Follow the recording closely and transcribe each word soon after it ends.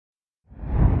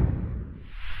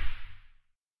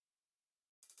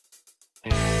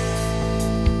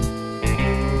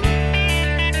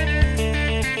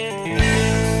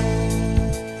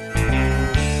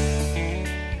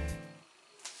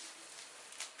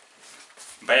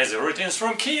Best greetings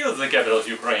from Kyiv, the capital of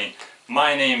Ukraine.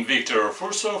 My name is Viktor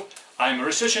Fursov. I'm a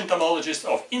research entomologist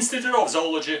of Institute of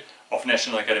Zoology of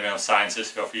National Academy of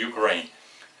Sciences of Ukraine.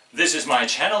 This is my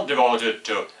channel devoted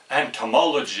to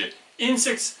entomology,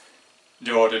 insects,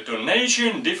 devoted to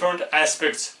nature and different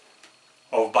aspects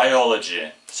of biology.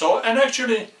 And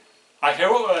actually I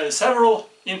have several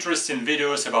interesting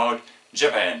videos about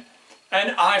Japan.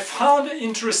 And I found an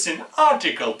interesting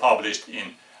article published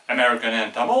in American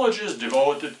Entomologist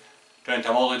devoted to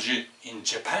entomology in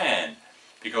Japan.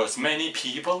 Because many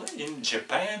people in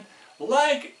Japan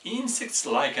like insects,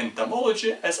 like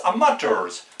entomology as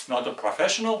amateurs, not the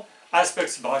professional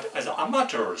aspects, but as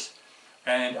amateurs.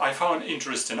 And I found an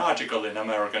interesting article in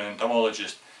American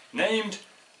Entomologist named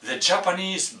The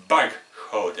Japanese Bug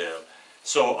Hotel.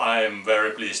 So I am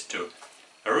very pleased to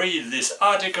read this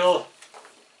article.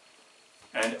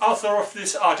 And author of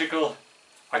this article,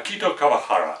 Akito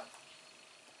Kawahara.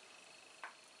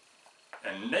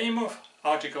 And name of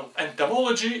article,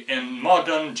 Entomology in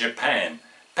Modern Japan,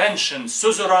 Pension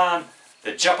Suzuran,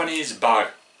 the Japanese Bug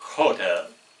Hotel.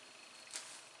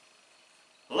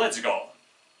 Let's go.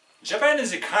 Japan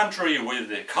is a country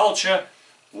with a culture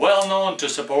well known to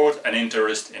support an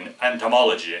interest in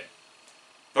entomology.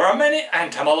 There are many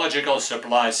entomological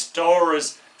supply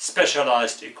stores,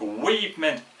 specialized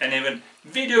equipment, and even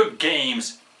video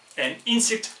games and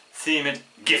insect-themed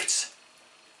gifts.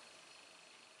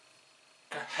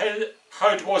 How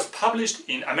it was published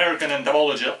in American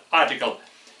Entomology article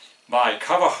by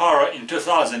Kawahara in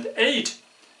 2008,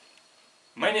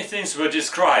 many things were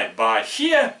described, but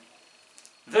here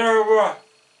there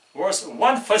was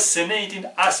one fascinating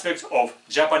aspect of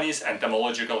Japanese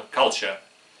entomological culture,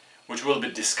 which will be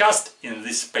discussed in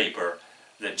this paper,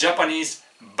 the Japanese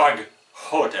Bug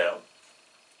Hotel.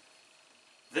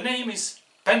 The name is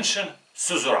Pension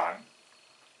Suzuran.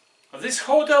 This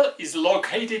hotel is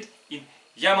located in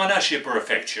Yamanashi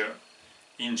prefecture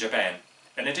in Japan,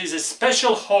 and it is a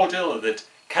special hotel that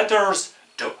caters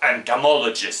to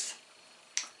entomologists.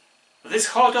 This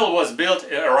hotel was built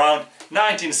around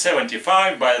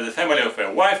 1975 by the family of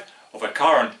a wife of a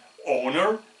current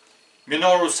owner,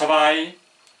 Minoru Sawai,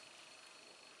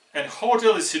 and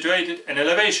hotel is situated at an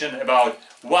elevation about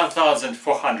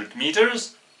 1,400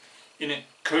 meters in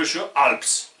Kyushu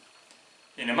Alps,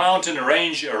 in a mountain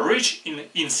range rich in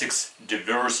insects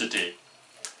diversity.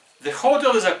 The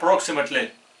hotel is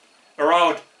approximately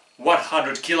around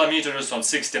 100 kilometers on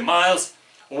 60 miles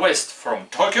west from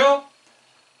Tokyo,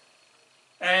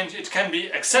 and it can be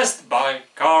accessed by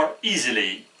car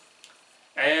easily.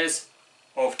 As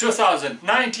of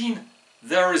 2019,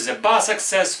 there is a bus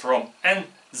access from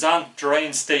Enzan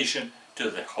train station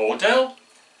to the hotel,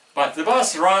 but the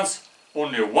bus runs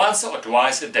only once or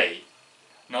twice a day,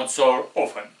 not so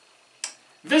often.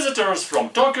 Visitors from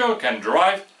Tokyo can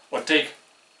drive or take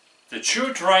the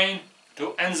Chu train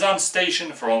to Enzan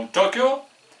station from Tokyo,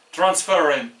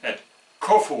 transferring at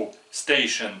Kofu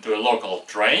station to a local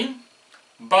train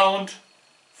bound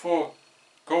for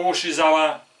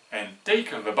Kawashizawa, and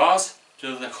take the bus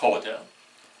to the hotel,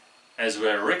 as we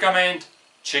recommend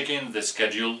checking the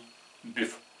schedule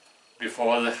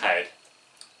before the head.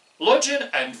 Lodging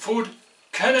and food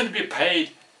cannot be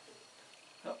paid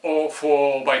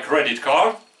by credit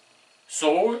card,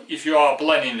 so if you are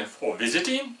planning for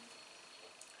visiting,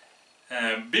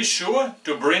 be sure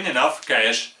to bring enough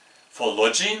cash for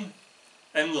lodging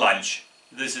and lunch.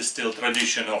 This is still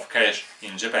tradition of cash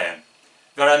in Japan.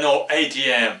 There are no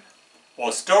ATM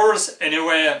or stores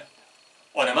anywhere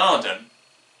on a mountain.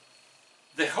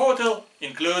 The hotel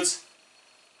includes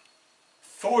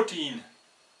 13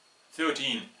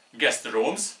 guest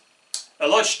rooms, a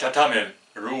large tatami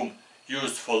room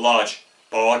used for large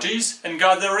parties and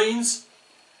gatherings,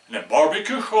 and a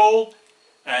barbecue hall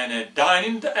and a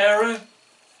dining area.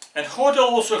 And hotel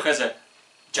also has a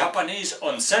Japanese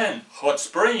onsen hot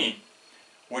spring,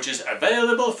 which is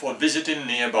available for visiting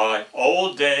nearby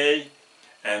all day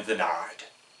and the night,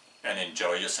 and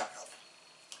enjoy yourself.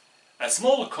 A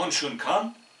small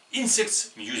Konshunkan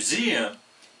insects museum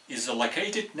is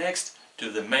located next to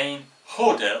the main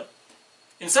hotel.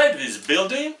 Inside this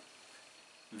building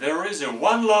there is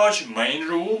one large main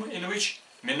room in which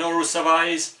Minoru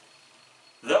Sawai's,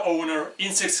 the owner,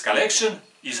 insects collection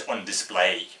is on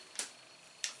display.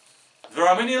 There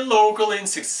are many local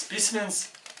insect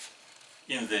specimens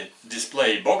in the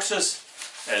display boxes,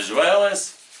 as well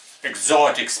as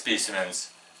exotic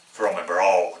specimens from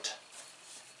abroad.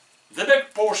 The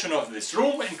back portion of this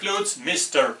room includes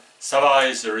Mr.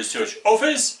 Sawai's research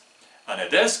office and a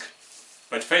desk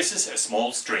that faces a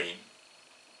small stream.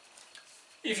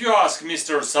 If you ask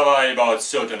Mr. Sawai about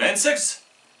certain insects,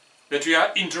 that you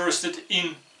are interested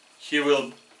in, he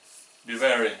will be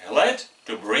very glad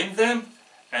to bring them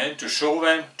and to show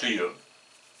them to you.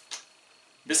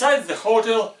 Besides the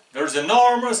hotel, there is an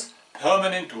enormous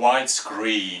permanent white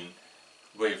screen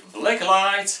with black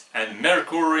lights and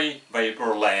mercury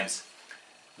vapor lamps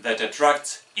that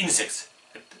attracts insects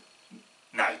at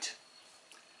night.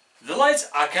 The lights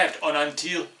are kept on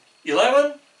until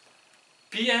 11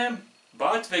 p.m.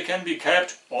 but they can be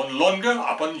kept on longer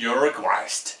upon your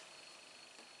request.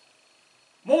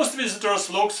 Most visitors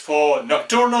look for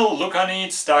nocturnal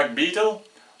Lucanid stag beetle,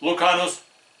 Lucanus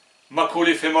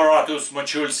maculifemoratus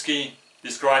Mochulski,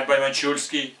 described by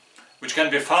Mochulski, which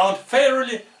can be found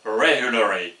fairly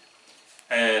regularly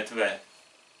at the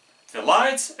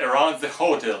lights around the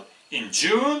hotel in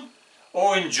June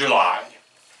or in July.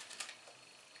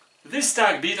 This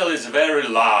stag beetle is very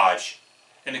large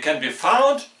and it can be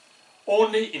found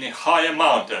only in the higher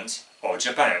mountains of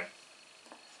Japan.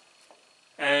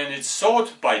 And it's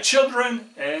sought by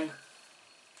children and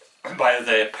by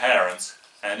their parents,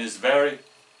 and is very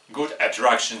good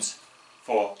attractions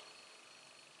for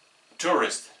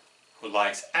tourists who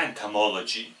likes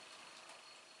entomology.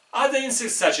 Other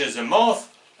insects such as the moth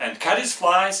and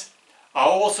caddisflies are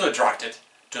also attracted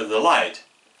to the light.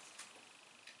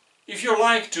 If you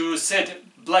like to set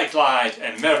black light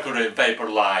and mercury vapor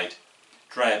light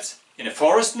traps in a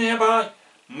forest nearby,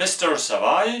 Mr.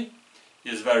 Savai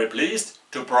is very pleased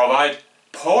to provide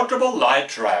portable light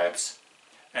traps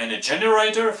and a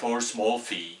generator for a small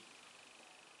fee.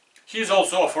 He is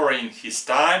also offering his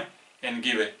time and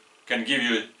can give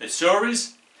you a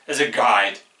service as a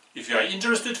guide if you are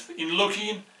interested in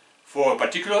looking for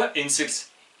particular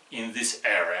insects in this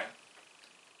area.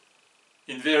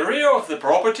 In the rear of the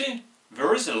property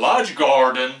there is a large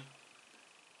garden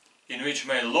in which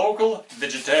may local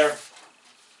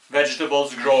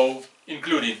vegetables grow,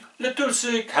 including lettuce,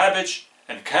 cabbage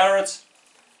and carrots,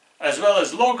 as well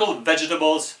as local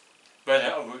vegetables that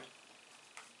are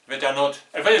not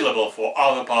available for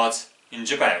other parts in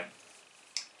Japan.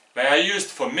 They are used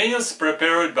for meals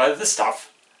prepared by the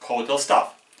staff, hotel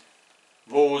staff.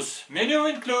 Those menu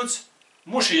includes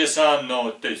mushi-san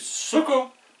no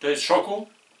teishoku,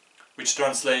 which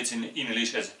translates in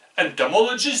English as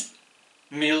Entomologist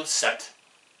meal set.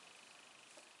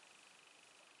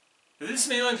 This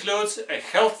meal includes a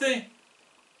healthy,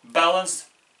 balanced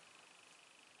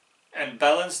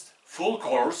full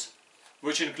course,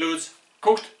 which includes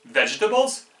cooked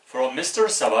vegetables from Mr.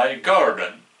 Savai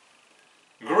garden,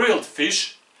 grilled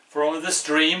fish from the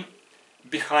stream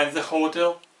behind the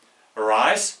hotel,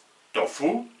 rice,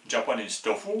 tofu, Japanese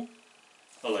tofu,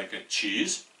 like a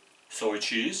cheese, soy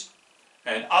cheese,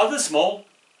 and other small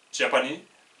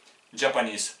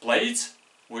Japanese plates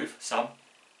with some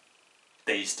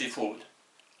tasty food.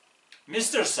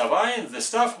 Mr. Savai and the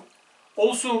staff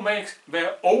also make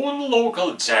their own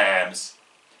local jams,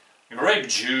 grape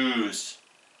juice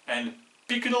and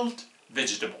pickled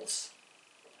vegetables.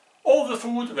 All the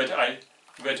food that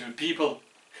people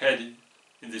had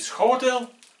in this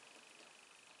hotel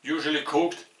usually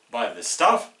cooked by the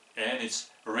staff, and it's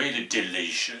really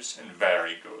delicious and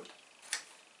very good.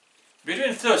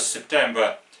 Between 1st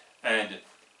September and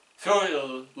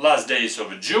last days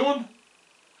of June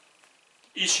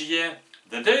each year,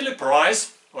 the daily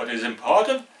price, what is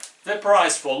important, the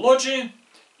price for lodging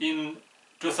in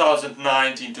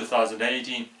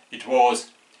 2019-2018, it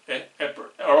was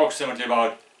approximately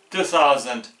about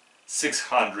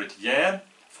 2,600 yen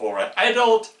for an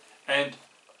adult and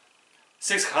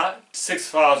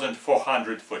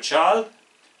 6,400 for child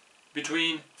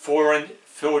between 4 and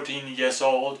 13 years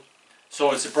old.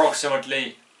 So it's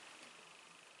approximately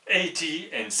 $80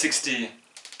 and $60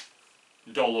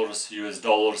 US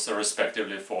dollars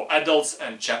respectively for adults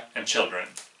and children.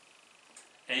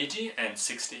 80 and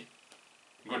 60.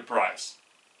 Good price.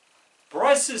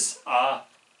 Prices are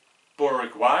per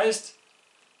request,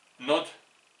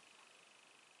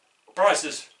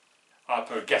 prices are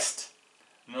per guest,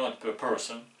 not per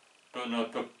person,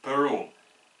 not per room.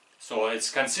 So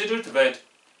it's considered that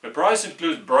the price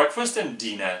includes breakfast and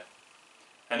dinner,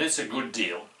 and it's a good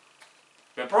deal.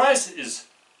 The price is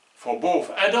for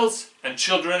both adults and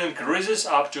children increases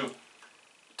up to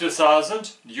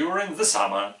 2,000 during the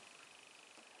summer,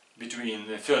 between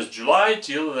the 1st July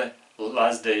till the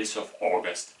last days of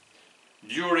August,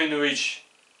 during which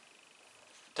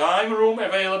time room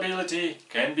availability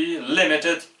can be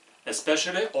limited,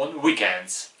 especially on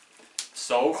weekends.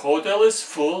 So hotel is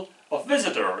full of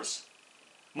visitors.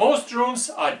 Most rooms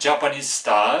are Japanese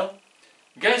style.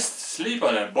 Guests sleep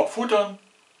on a futon,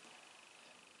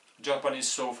 Japanese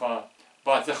sofa,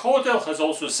 but the hotel has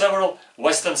also several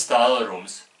Western style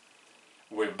rooms.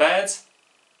 with beds,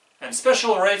 and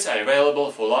special rates are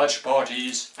available for large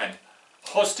parties and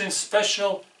hosting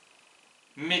special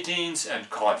meetings and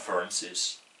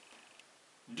conferences.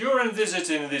 During visits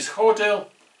in this hotel,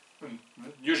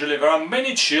 usually there are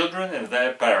many children and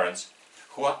their parents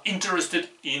who are interested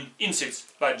in insects,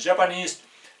 but Japanese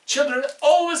children are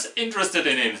always interested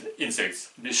in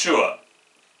insects, be sure.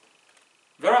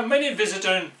 There are many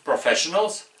visiting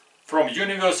professionals from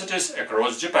universities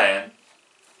across Japan.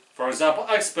 For example,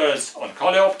 experts on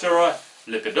Coleoptera,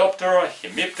 Lepidoptera,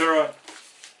 Hemiptera.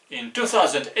 In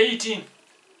 2018,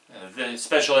 the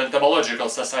Special Entomological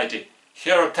Society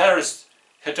Heterocerist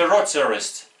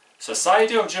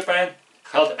Society of Japan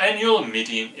held annual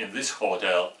meeting in this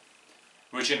hotel,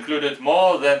 which included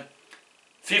more than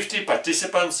 50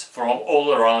 participants from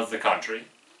all around the country.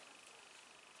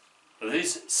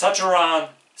 This Suzuran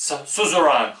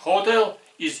hotel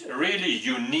is really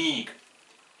unique,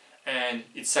 and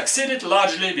it succeeded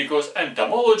largely because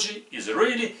entomology is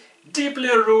really deeply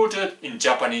rooted in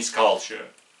Japanese culture.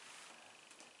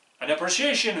 An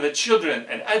appreciation that children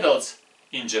and adults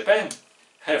in Japan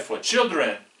have for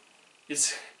children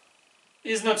is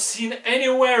not seen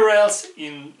anywhere else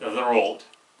in the world,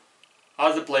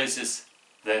 other places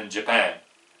than Japan.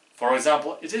 For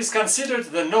example, it is considered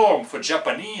the norm for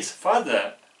Japanese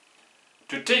father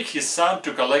to take his son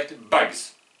to collect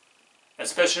bugs,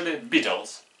 especially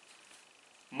beetles,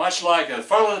 much like a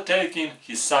father taking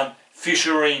his son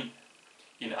fishing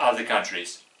in other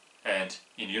countries and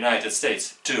in the United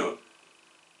States too.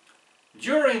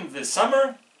 During the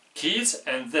summer, kids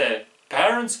and their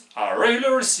parents are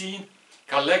regularly seen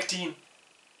collecting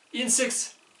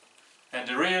insects and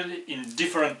really in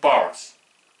different parks.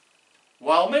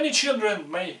 While many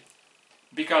children may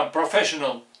become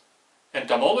professional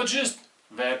entomologists,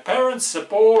 their parents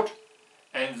support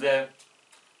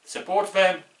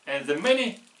them, and the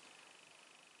many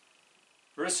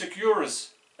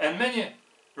researchers and many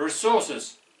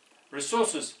resources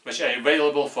which are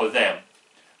available for them,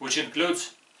 which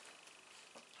includes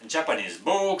Japanese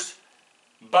books,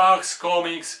 bugs,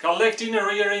 comics, collecting and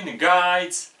rearing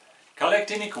guides,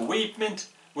 collecting equipment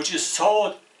which is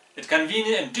sold at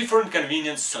convenient and different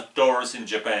convenience stores in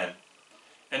Japan,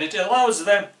 and it allows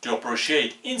them to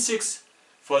appreciate insects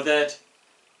for that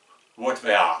what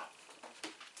they are.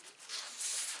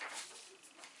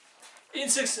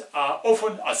 Insects are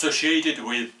often associated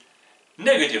with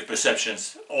negative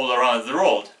perceptions all around the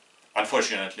world,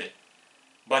 unfortunately,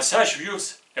 but such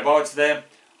views about them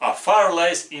are far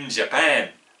less in Japan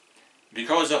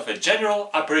because of a general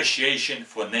appreciation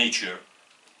for nature.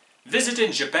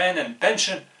 Visiting Japan and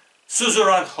pension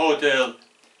Suzuran Hotel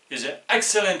is an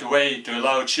excellent way to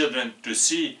allow children to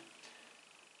see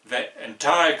the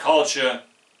entire culture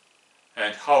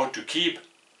and how to keep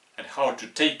and how to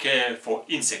take care for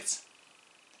insects.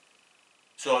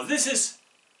 So this is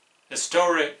a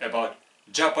story about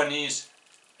Japanese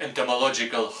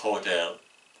entomological hotel.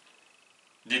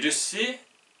 Did you see?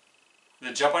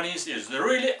 The Japanese is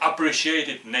really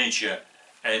appreciated nature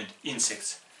and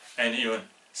insects, and even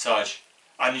such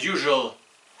unusual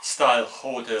style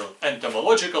hotel,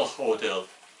 entomological hotel,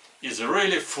 is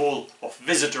really full of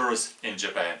visitors in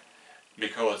Japan,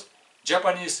 because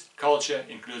Japanese culture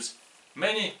includes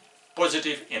many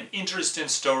positive and interesting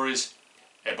stories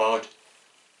about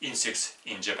insects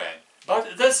in Japan.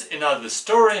 But that's another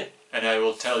story, and I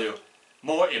will tell you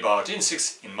more about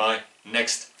insects in my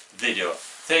next video.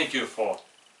 Thank you for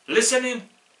listening.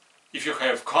 If you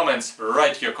have comments,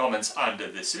 write your comments under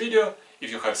this video. If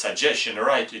you have suggestion,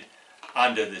 write it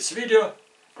under this video.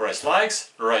 Press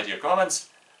likes, write your comments,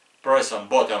 press on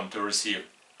bottom to receive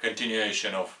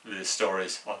continuation of the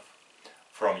stories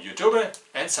from YouTube,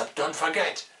 and don't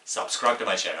forget, subscribe to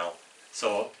my channel.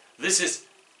 So this is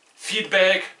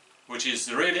feedback which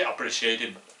is really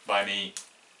appreciated by me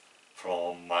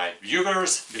from my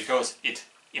viewers, because it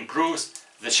improves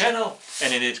the channel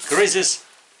and it increases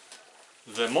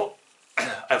the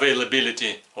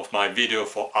availability of my video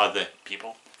for other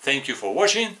people. Thank you for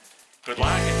watching. Good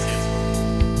luck.